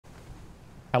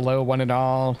Hello, one and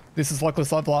all. This is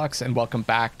Luckless Lovelocks, and welcome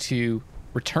back to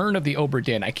Return of the Obra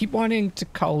Dinn. I keep wanting to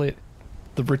call it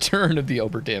the Return of the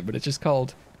Obra Dinn, but it's just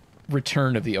called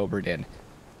Return of the Obra Dinn.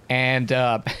 And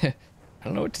I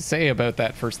don't know what to say about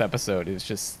that first episode. It was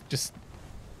just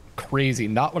crazy.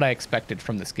 Not what I expected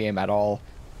from this game at all.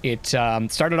 It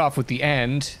started off with the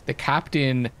end, the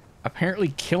captain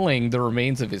apparently killing the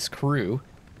remains of his crew.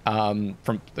 It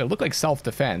looked like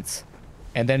self-defense.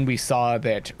 And then we saw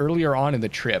that earlier on in the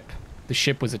trip, the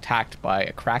ship was attacked by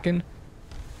a kraken.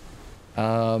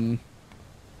 There's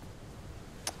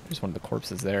one of the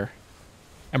corpses there.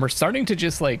 And we're starting to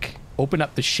just like open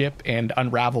up the ship and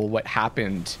unravel what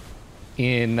happened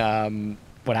in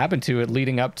what happened to it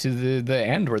leading up to the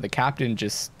end, where the captain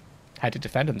just had to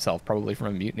defend himself, probably from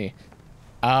a mutiny.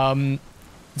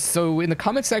 So in the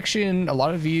comment section, a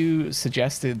lot of you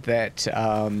suggested that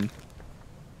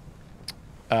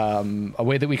a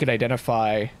way that we could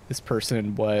identify this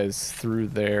person was through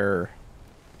their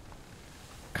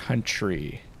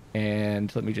country.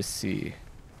 And let me just see.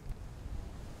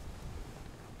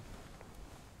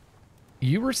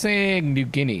 You were saying New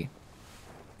Guinea.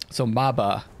 So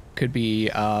Maba could be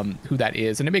who that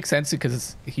is. And it makes sense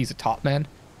because he's a top man.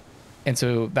 And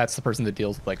so that's the person that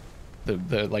deals with like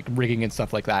the like rigging and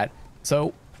stuff like that.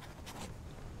 So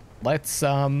let's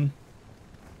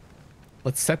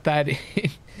set that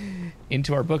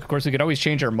into our book. Of course, we could always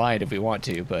change our mind if we want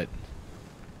to, but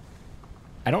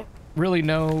I don't really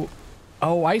know.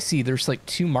 Oh, I see. There's like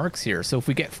 2 marks here. So if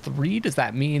we get 3, does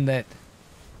that mean that...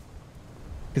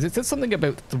 Because it says something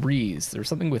about 3s. There's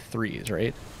something with 3s,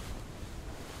 right?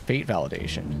 Fate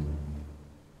validation.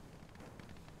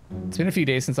 It's been a few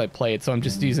days since I played, so I'm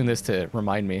just using this to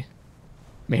remind me.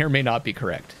 May or may not be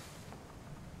correct.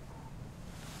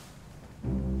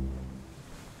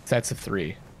 Sets of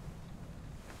 3.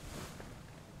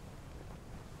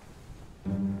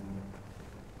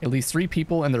 At least 3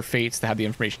 people and their fates to have the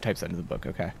information types into the book.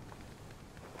 Okay.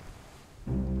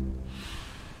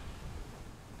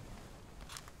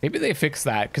 Maybe they fixed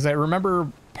that, because I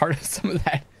remember part of some of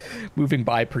that moving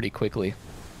by pretty quickly.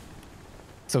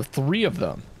 So 3 of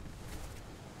them.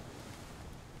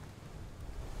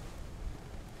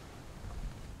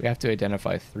 We have to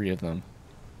identify 3 of them.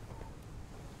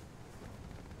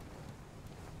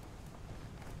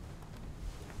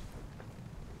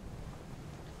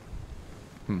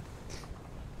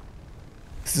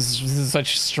 This is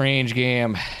such a strange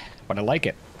game, but I like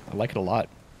it. I like it a lot.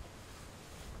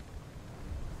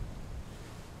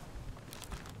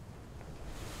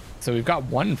 So we've got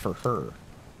 1 for her.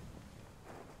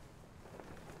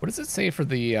 What does it say for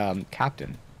the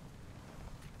captain?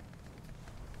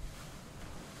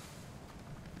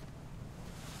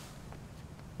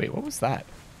 Wait, what was that?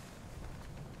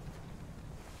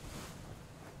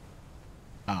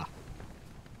 Ah.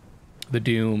 The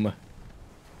Doom.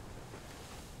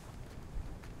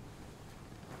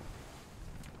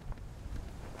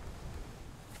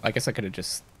 I guess I could have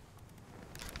just...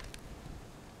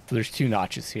 So there's 2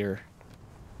 notches here.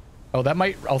 Oh, that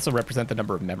might also represent the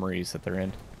number of memories that they're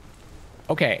in.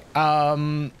 Okay, I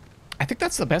think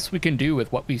that's the best we can do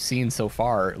with what we've seen so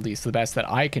far, at least the best that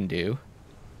I can do.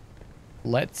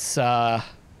 Let's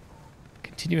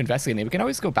continue investigating. We can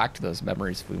always go back to those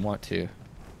memories if we want to.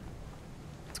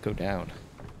 Let's go down.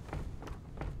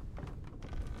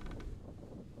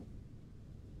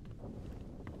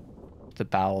 The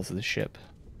bowels of the ship.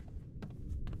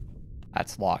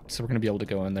 That's locked, so we're going to be able to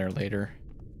go in there later.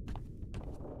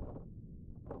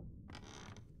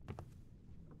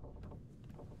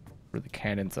 Where the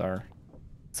cannons are.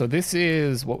 So this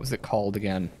is... What was it called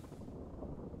again?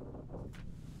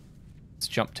 Let's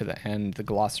jump to the end, the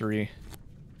glossary.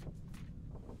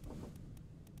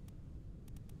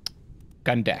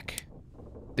 Gun deck.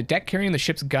 The deck carrying the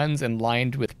ship's guns and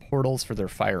lined with portals for their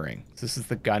firing. So this is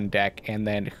the gun deck. And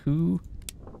then who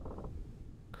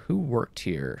worked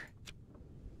here?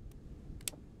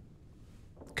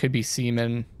 Could be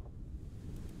seamen.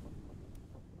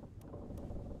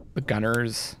 The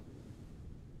gunners.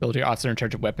 Military officer in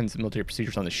charge of weapons and military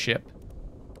procedures on the ship.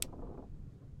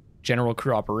 General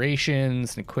crew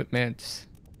operations and equipment.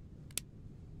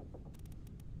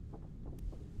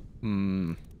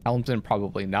 Helmsman,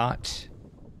 probably not.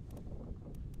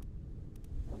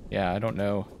 Yeah, I don't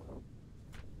know.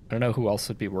 I don't know who else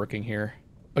would be working here.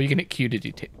 Oh, you can hit Q to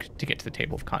get to the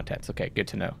table of contents. Okay, good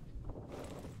to know.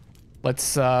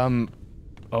 Let's, oh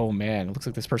man, it looks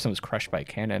like this person was crushed by a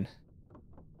cannon.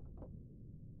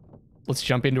 Let's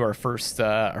jump into our first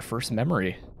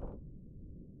memory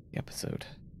episode.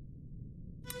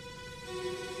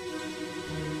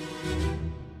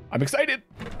 I'm excited!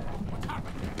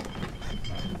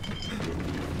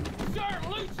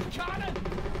 Cannon!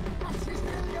 She's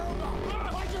nearly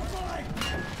over! Watch your flank!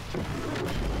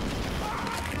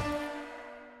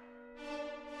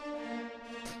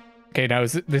 Okay, now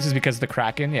this is because of the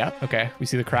Kraken. Yeah, okay. We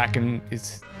see the Kraken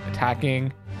is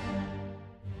attacking.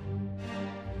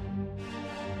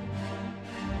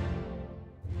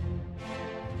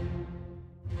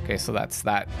 Okay, so that's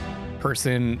that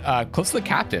person close to the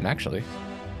captain, actually.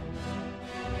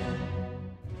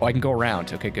 Oh, I can go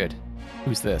around. Okay, good.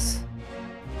 Who's this?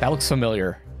 That looks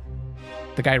familiar.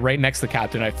 The guy right next to the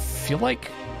captain. I feel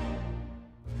like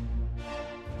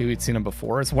maybe we'd seen him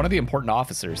before. It's one of the important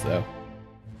officers, though.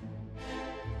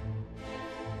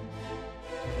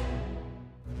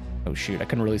 Oh, shoot. I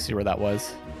couldn't really see where that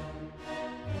was.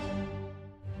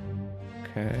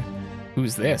 Okay.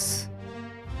 Who's this?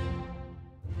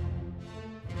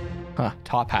 Huh.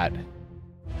 Top hat.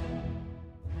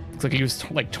 Looks like he was,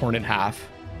 like, torn in half.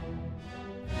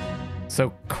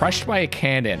 So, crushed by a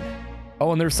cannon.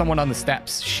 Oh, and there's someone on the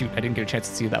steps. Shoot, I didn't get a chance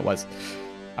to see who that was.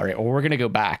 All right, well, we're going to go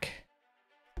back.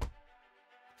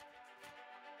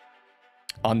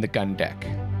 On the gun deck.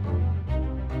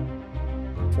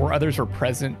 4 others were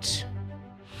present.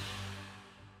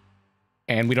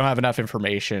 And we don't have enough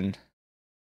information.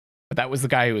 But that was the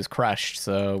guy who was crushed,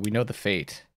 so we know the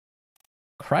fate.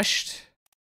 Crushed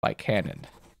by cannon.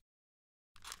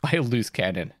 By a loose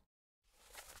cannon.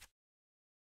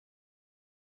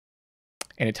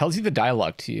 And it tells you the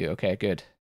dialogue to you. Okay, good.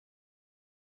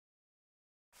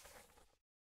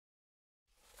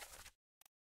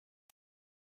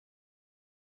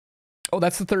 Oh,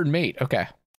 that's the third mate. Okay.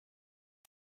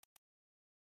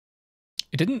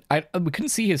 It didn't. We couldn't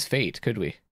see his fate, could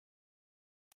we?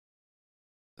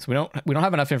 So we don't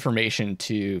have enough information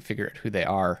to figure out who they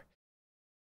are,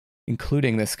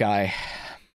 including this guy.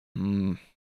 You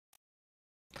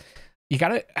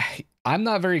gotta. I'm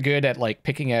not very good at like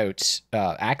picking out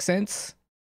accents.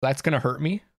 That's gonna hurt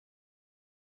me.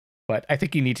 But I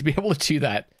think you need to be able to do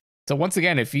that. So once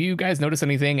again, if you guys notice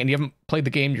anything and you haven't played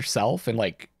the game yourself and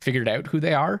like figured out who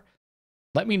they are,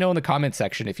 let me know in the comment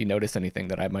section if you notice anything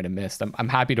that I might have missed. I'm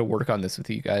happy to work on this with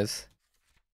you guys.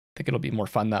 I think it'll be more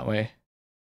fun that way.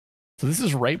 So this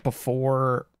is right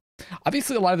before.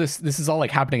 Obviously, a lot of this is all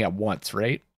like happening at once,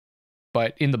 right?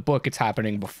 But in the book, it's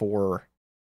happening before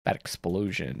that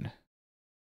explosion.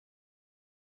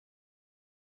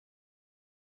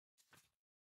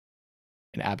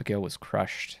 And Abigail was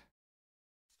crushed.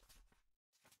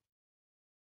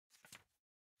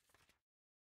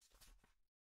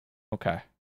 Okay.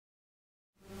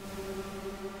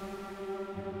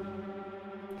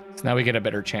 So now we get a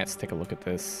better chance to take a look at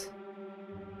this.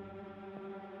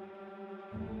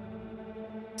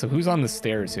 So who's on the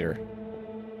stairs here?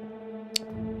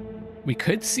 We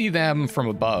could see them from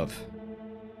above.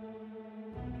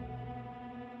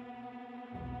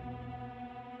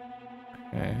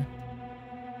 Okay.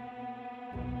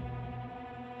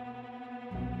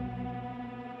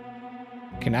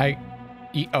 Can I...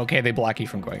 Okay, they block you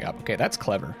from going up. Okay, that's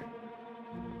clever.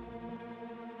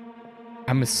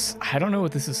 I don't know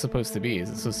what this is supposed to be. Is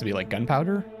it supposed to be like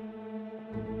gunpowder?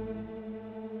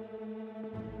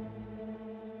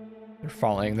 They're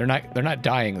falling. They're not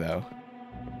dying though.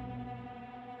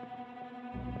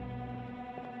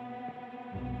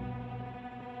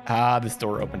 Ah, this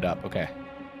door opened up. Okay.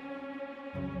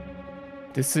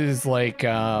 This is like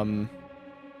this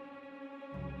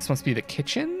must be the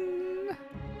kitchen?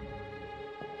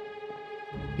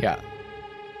 Yeah.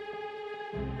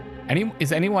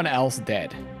 Is anyone else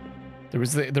dead? There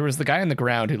was the guy on the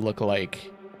ground who looked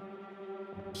like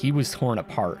he was torn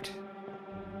apart.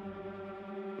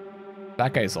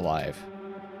 That guy's alive.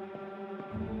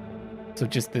 So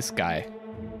just this guy.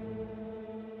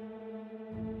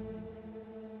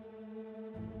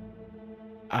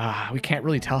 We can't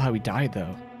really tell how he died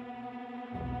though.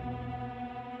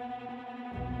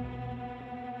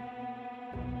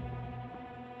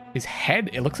 His head,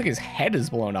 it looks like his head is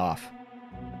blown off.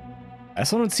 I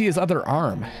still don't see his other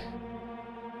arm.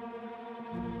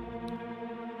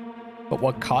 But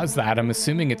what caused that? I'm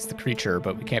assuming it's the creature,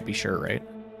 but we can't be sure, right?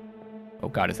 Oh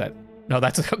god, is that... No,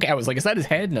 that's... Okay, I was like, is that his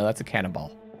head? No, that's a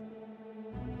cannonball.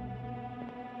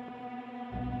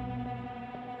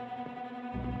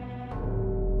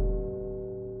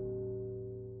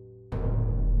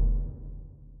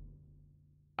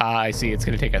 I see, it's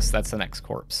gonna take us... That's the next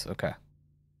corpse, okay.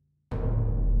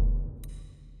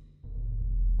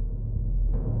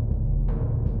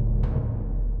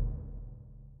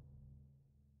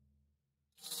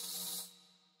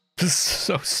 This is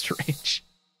so strange.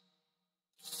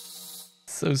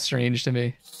 So strange to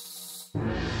me.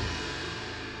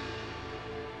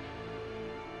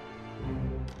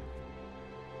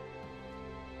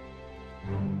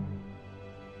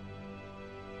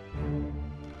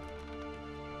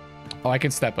 Oh, I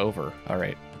can step over. All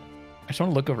right. I just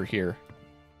want to look over here.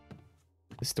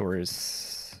 This door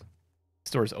is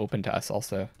open to us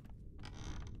also.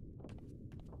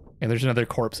 And there's another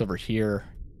corpse over here.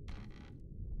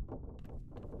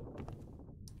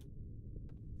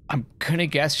 I'm gonna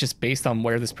guess just based on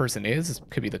where this person is, this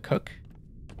could be the cook.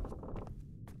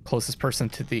 Closest person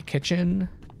to the kitchen.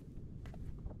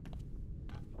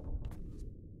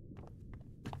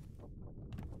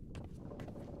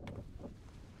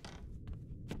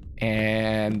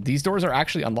 And these doors are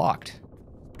actually unlocked.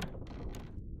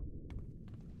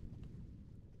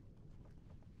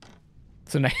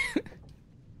 So nice.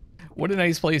 What a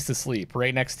nice place to sleep,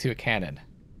 right next to a cannon.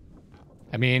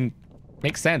 I mean,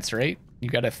 makes sense, right? You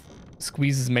gotta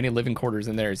squeeze as many living quarters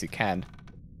in there as you can.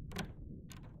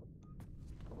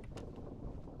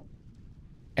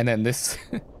 And then this...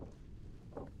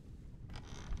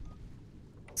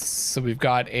 So we've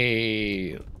got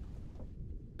a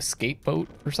escape boat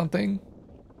or something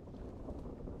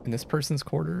in this person's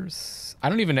quarters. I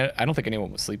don't think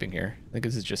anyone was sleeping here. I think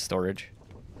this is just storage.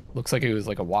 Looks like it was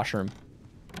like a washroom.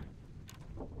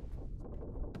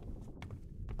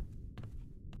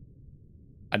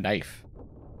 A knife.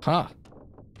 Huh.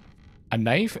 A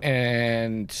knife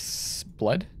and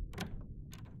blood.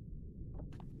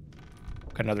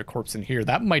 Got another corpse in here.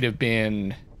 That might have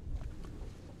been...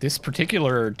 This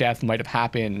particular death might have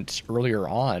happened earlier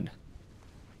on.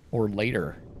 Or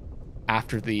later.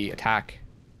 After the attack.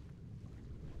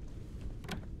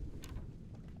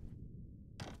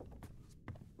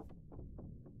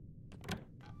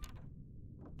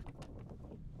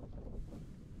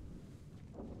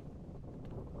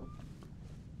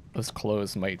 Those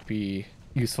clothes might be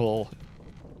useful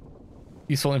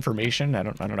information. I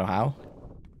don't know how.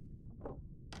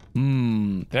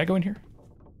 Did I go in here?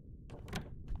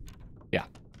 Yeah.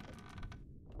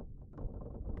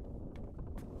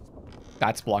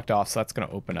 That's blocked off, so that's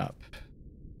gonna open up.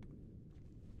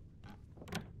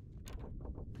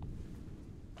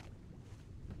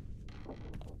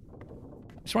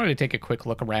 Just wanted to take a quick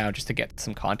look around just to get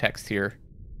some context here.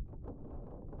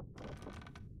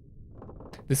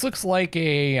 This looks like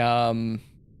a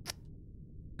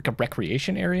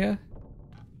recreation area.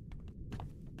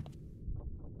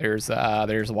 There's a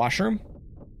washroom,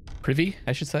 privy,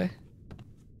 I should say.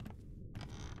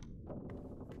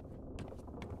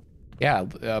 Yeah,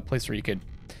 a place where you could.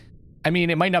 I mean,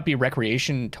 it might not be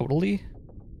recreation totally.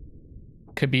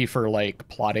 Could be for like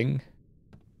plotting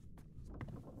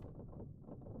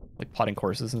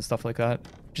courses and stuff like that.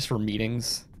 Just for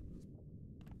meetings.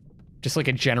 Just like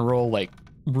a general like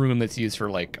room that's used for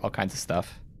like all kinds of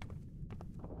stuff.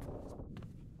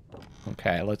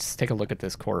 Okay, let's take a look at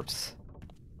this corpse.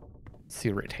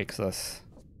 See where it takes us.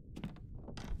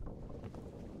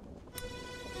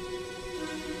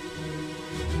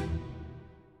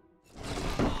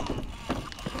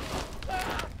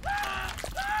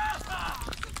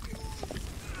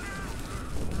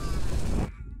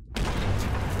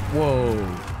 Whoa.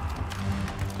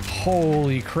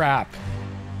 Holy crap.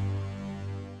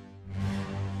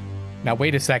 Now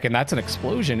wait a second, that's an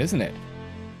explosion, isn't it?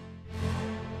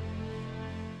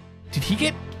 Did he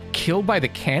get killed by the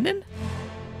cannon?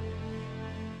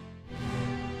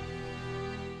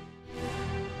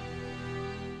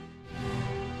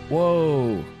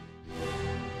 Whoa.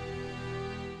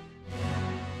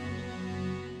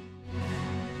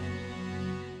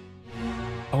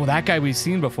 Oh, that guy we've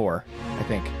seen before, I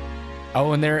think.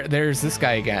 Oh, and there's this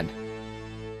guy again.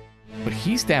 But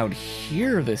he's down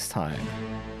here this time.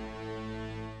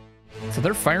 So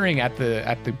they're firing at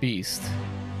the beast.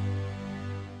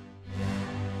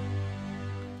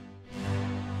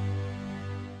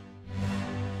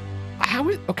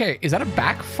 Okay, is that a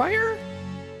backfire?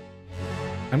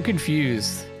 I'm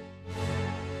confused.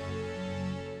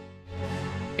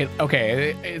 It's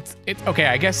okay,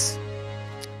 I guess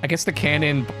the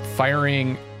cannon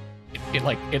firing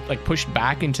it pushed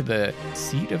back into the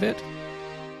seat of it.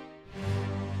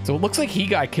 So it looks like he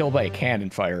got killed by a cannon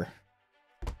fire.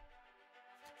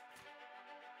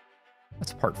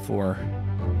 That's part 4.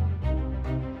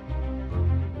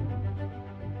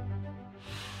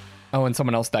 Oh, and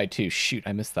someone else died too. Shoot,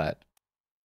 I missed that.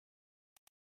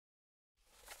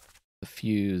 The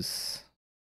fuse.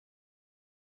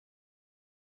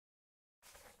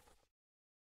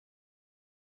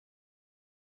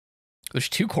 There's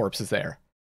 2 corpses there.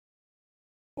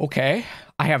 Okay.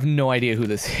 I have no idea who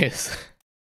this is.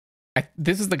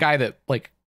 This is the guy that,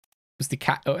 like, was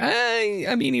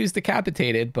I mean, he was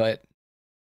decapitated, but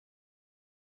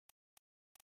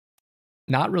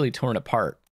not really torn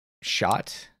apart.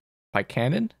 Shot by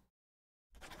cannon?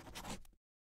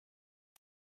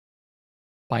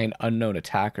 by an unknown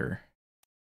attacker.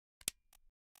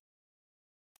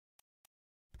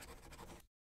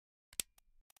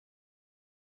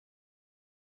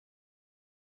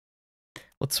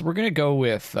 We're gonna go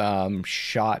with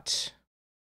shot.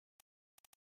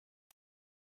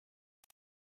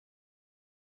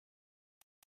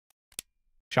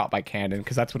 Shot by cannon,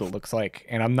 because that's what it looks like.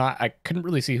 And I couldn't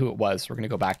really see who it was, so we're gonna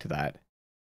go back to that.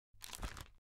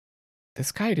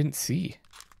 This guy I didn't see.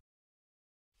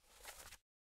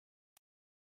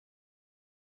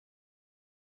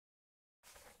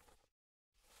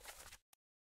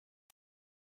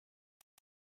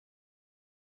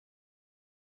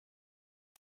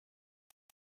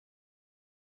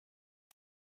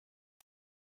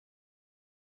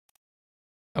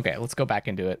 Okay, let's go back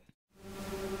into it.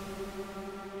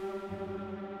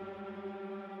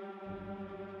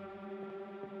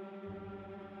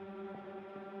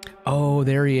 Oh,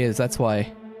 there he is. That's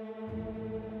why.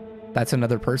 That's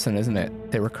another person, isn't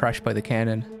it? They were crushed by the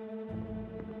cannon.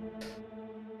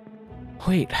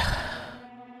 Wait.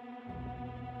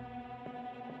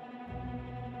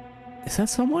 Is that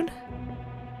someone?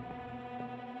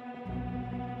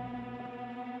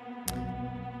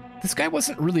 This guy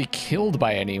wasn't really killed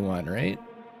by anyone, right?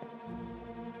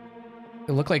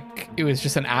 It looked like it was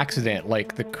just an accident,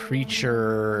 like the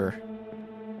creature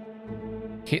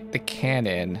hit the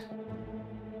cannon.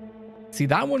 See,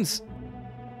 that one's...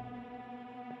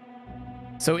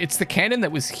 So it's the cannon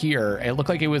that was here. It looked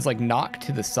like it was like knocked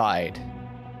to the side.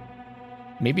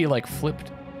 Maybe like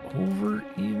flipped over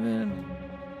even.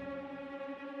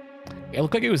 It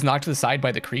looked like it was knocked to the side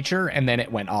by the creature and then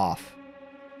it went off.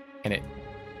 And it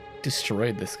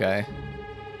destroyed this guy.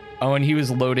 Oh, and he was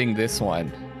loading this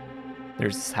one.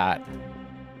 There's his hat.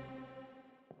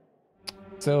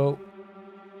 So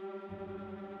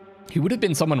he would have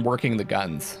been someone working the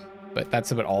guns, but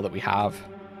that's about all that we have.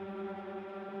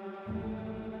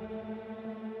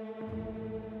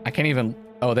 I can't even...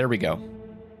 Oh, there we go.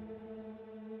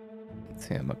 It's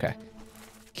him, okay.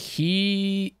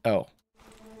 Oh.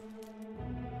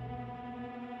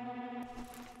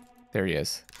 There he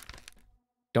is.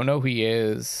 Don't know who he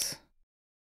is.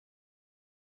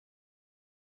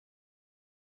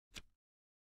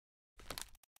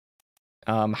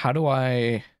 How do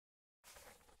I...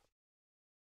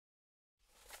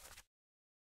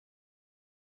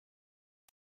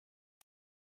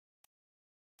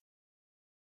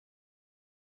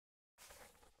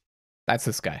 That's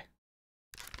this guy.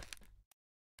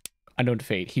 Unknown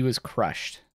fate. He was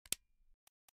crushed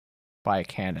by a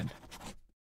cannon.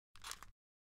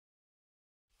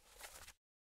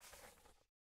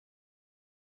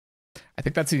 I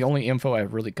think that's the only info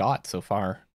I've really got so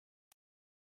far.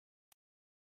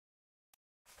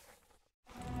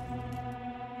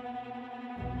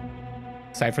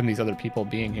 Aside from these other people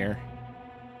being here.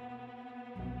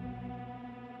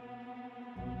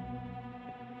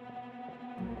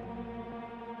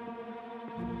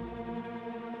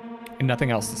 And nothing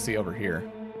else to see over here.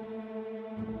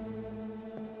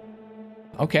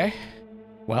 Okay.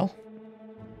 Well.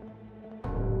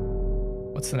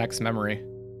 What's the next memory?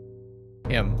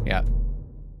 Him, yeah.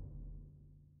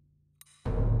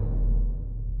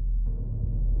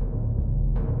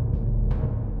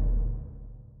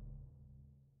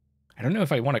 I don't know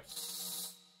if I want to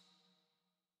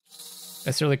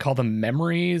necessarily call them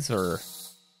memories or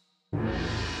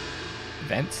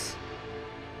events.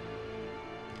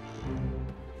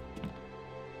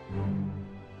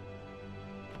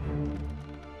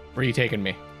 Where are you taking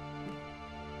me?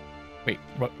 Wait,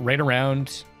 right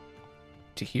around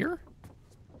to here?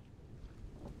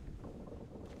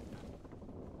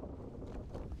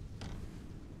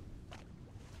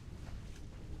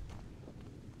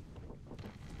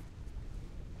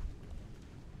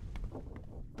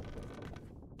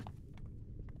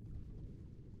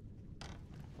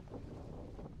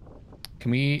 Can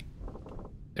we...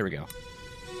 There we go.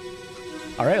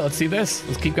 All right, let's see this.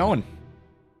 Let's keep going.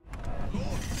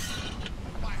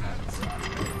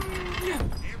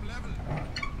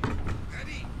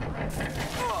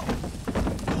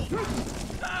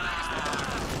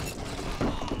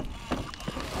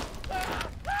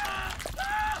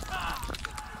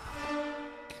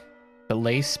 The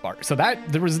lace spark. So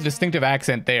that, there was a distinctive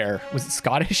accent there. Was it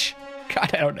Scottish?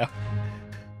 God, I don't know.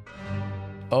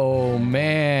 Oh,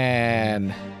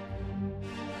 man.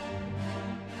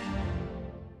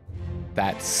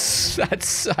 That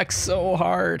sucks so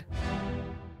hard.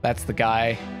 That's the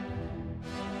guy.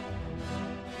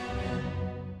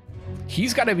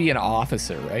 He's got to be an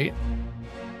officer, right?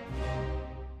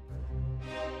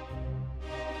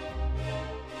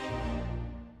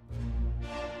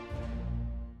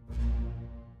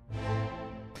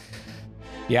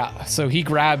 Yeah, so he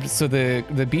grabbed, so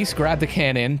the beast grabbed the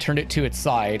cannon, turned it to its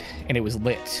side, and it was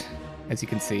lit, as you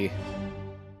can see.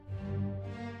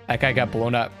 That guy got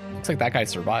blown up. Looks like that guy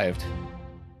survived.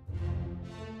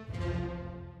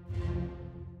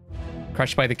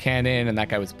 Crushed by the cannon, and that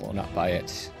guy was blown up by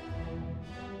it.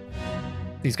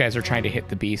 These guys are trying to hit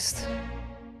the beast.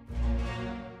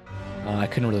 I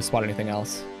couldn't really spot anything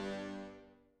else.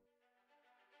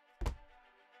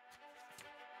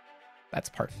 That's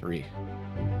part 3.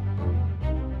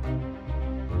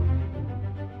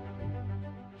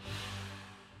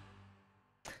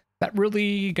 That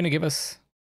really gonna give us...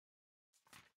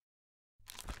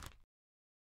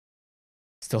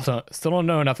 Still don't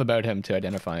know enough about him to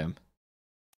identify him.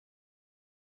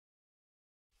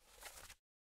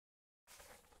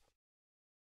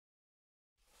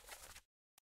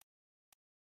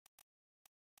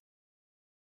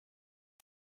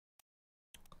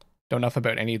 Don't know enough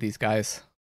about any of these guys.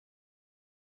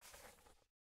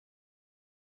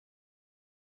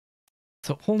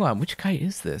 So hold on, which guy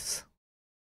is this?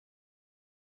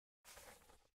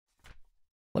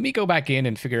 Let me go back in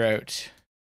and figure out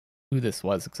who this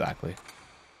was exactly.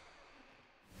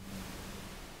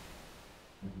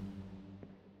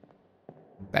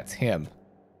 That's him.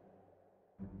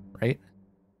 Right?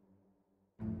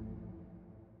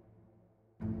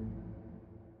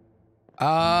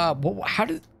 Well, how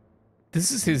did...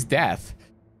 This is his death.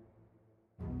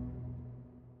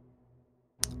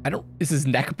 I don't... Is his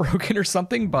neck broken or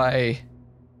something by...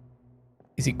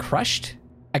 Is he crushed?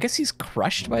 I guess he's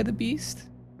crushed by the beast?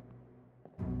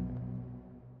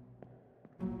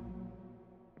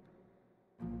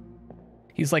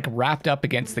 He's like wrapped up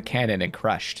against the cannon and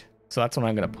crushed. So that's what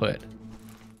I'm going to put.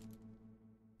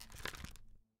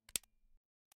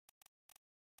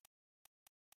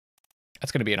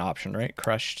 That's going to be an option, right?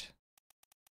 Crushed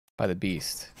by the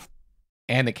beast.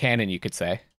 And the cannon, you could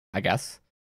say, I guess.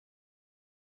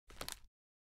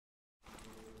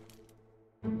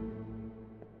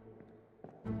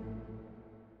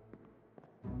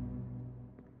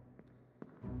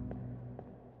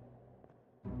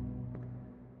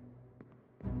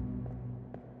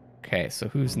 Okay, so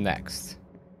who's next?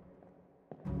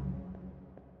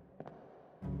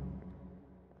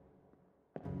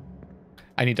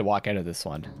 I need to walk out of this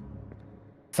one.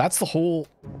 So that's the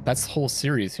whole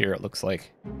series here, it looks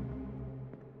like.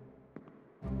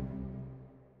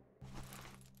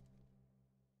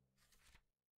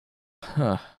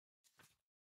 Huh.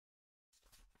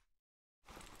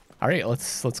 All right,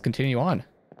 let's continue on.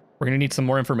 We're gonna need some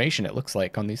more information, it looks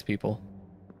like, on these people.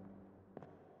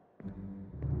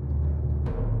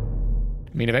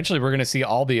 I mean, eventually we're gonna see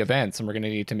all the events, and we're gonna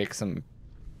need to make some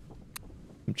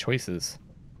choices.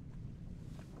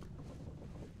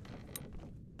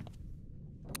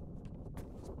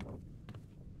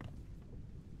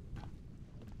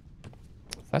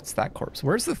 That's that corpse.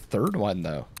 Where's the third one,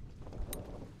 though?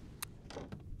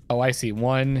 Oh, I see.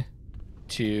 1,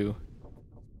 2,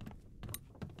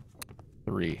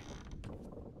 3.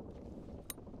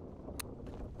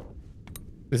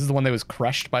 This is the one that was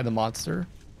crushed by the monster.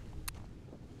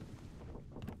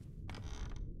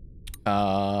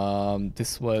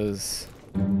 This was...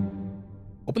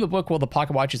 Open the book while the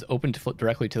pocket watch is open to flip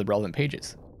directly to the relevant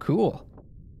pages. Cool.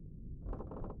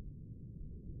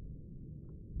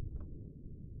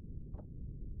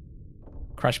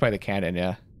 Crushed by the cannon,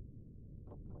 yeah.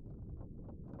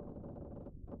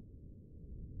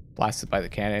 Blasted by the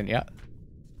cannon, yeah.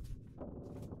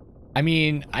 I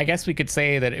mean, I guess we could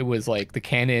say that it was like the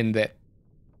cannon that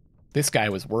this guy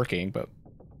was working, but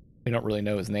we don't really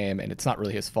know his name, and it's not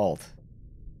really his fault.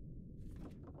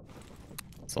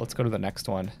 So let's go to the next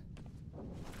one.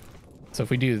 So if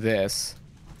we do this,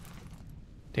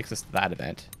 it takes us to that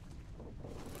event.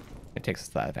 It takes us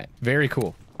to that event. Very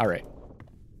cool. All right.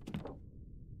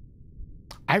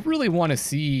 I really want to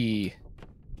see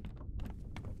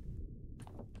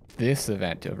this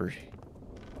event over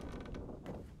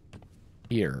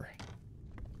here.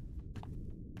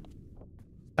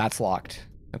 That's locked.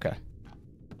 Okay.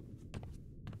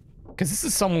 Because this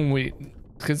is someone we...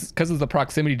 Because of the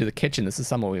proximity to the kitchen, this is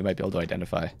someone we might be able to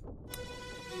identify.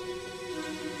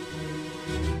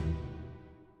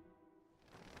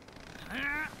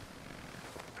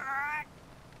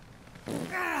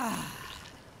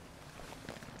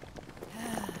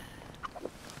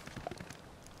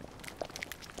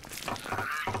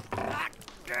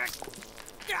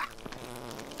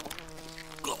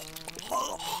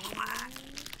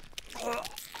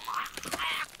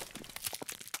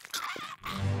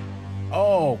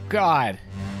 Oh, God.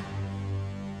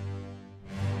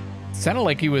 Sounded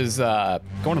like he was going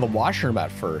to the washroom at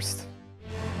first.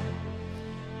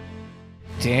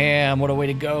 Damn, what a way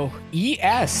to go.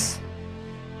 ES.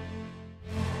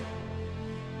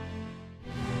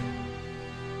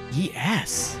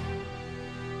 ES.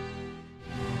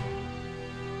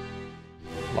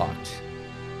 Locked.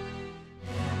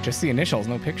 Just the initials,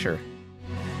 no picture.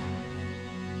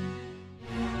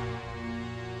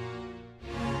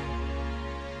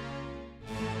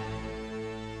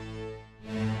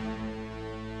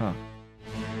 Huh.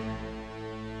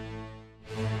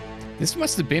 This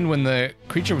must have been when the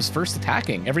creature was first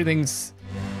attacking. Everything's...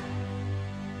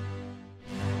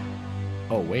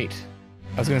 Oh, wait.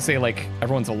 I was gonna say, like,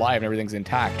 everyone's alive and everything's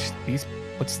intact. These...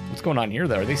 What's going on here,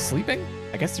 though? Are they sleeping?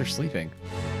 I guess they're sleeping.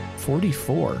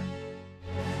 44.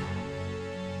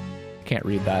 Can't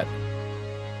read that.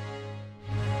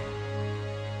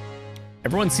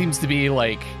 Everyone seems to be,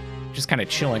 like, just kind of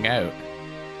chilling out.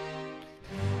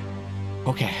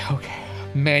 Okay, okay.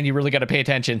 Man, you really gotta pay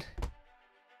attention.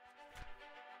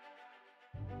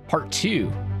 Part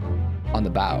 2 on the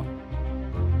bow.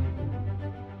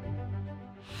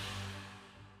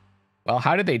 Well,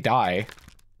 how did they die?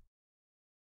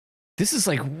 This is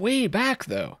like way back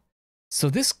though. So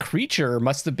this creature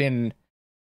must have been,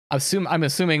 I'm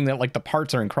assuming that like the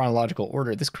parts are in chronological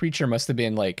order. This creature must have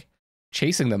been like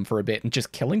chasing them for a bit and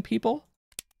just killing people.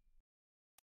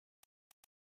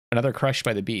 Another crushed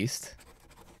by the beast.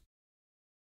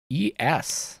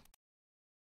 ES.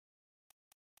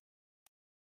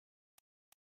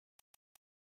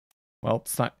 Well,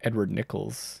 it's not Edward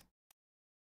Nichols.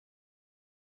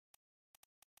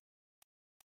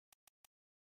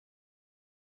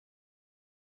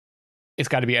 It's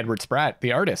got to be Edward Spratt,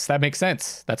 the artist. That makes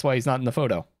sense. That's why he's not in the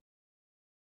photo.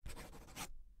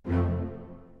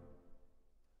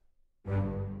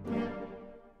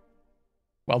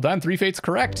 Well done. 3 fates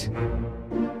correct.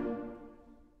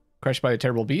 Crushed by a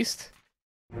terrible beast.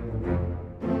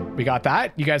 We got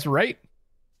that. You guys were right.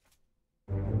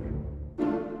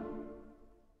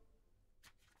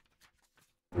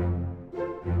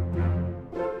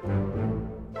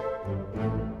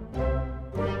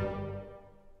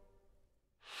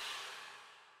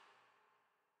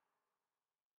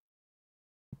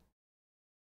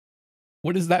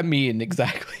 What does that mean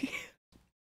exactly?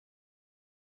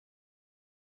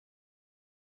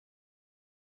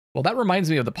 Well, that reminds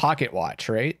me of the pocket watch,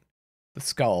 right? The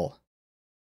skull.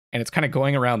 And it's kind of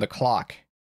going around the clock.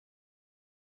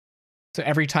 So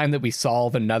every time that we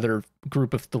solve another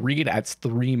group of 3, it adds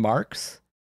 3 marks.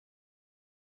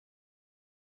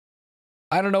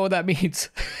 I don't know what that means.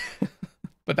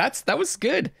 But that was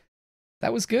good.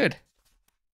 That was good.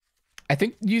 I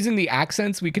think using the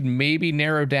accents, we could maybe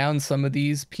narrow down some of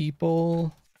these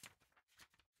people.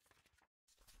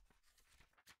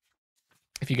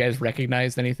 If you guys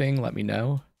recognized anything, let me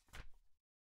know.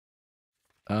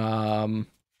 Wait,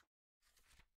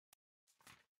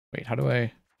 how do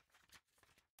I...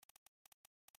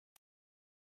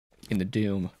 In the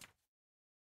Doom.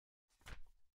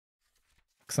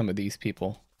 Some of these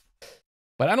people.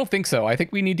 But I don't think so. I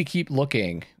think we need to keep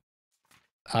looking.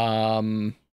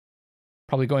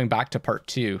 Probably going back to part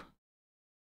 2.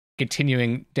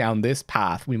 Continuing down this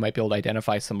path, we might be able to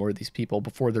identify some more of these people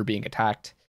before they're being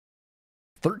attacked.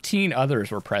 13 others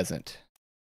were present.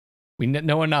 We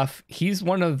know enough. He's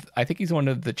one of, I think he's one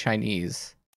of the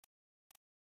Chinese.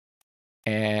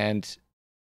 And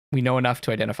we know enough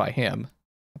to identify him,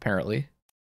 apparently.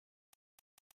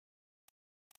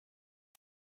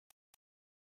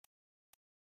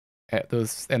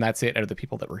 And that's it out of the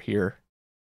people that were here.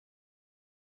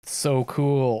 So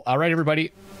cool. All right,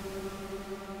 everybody.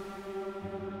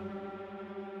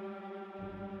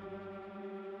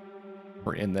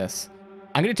 We're in this.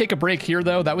 I'm going to take a break here,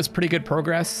 though. That was pretty good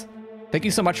progress. Thank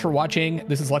you so much for watching.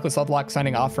 This is Luckless Lovelocks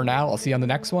signing off for now. I'll see you on the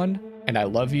next one. And I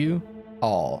love you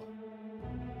all.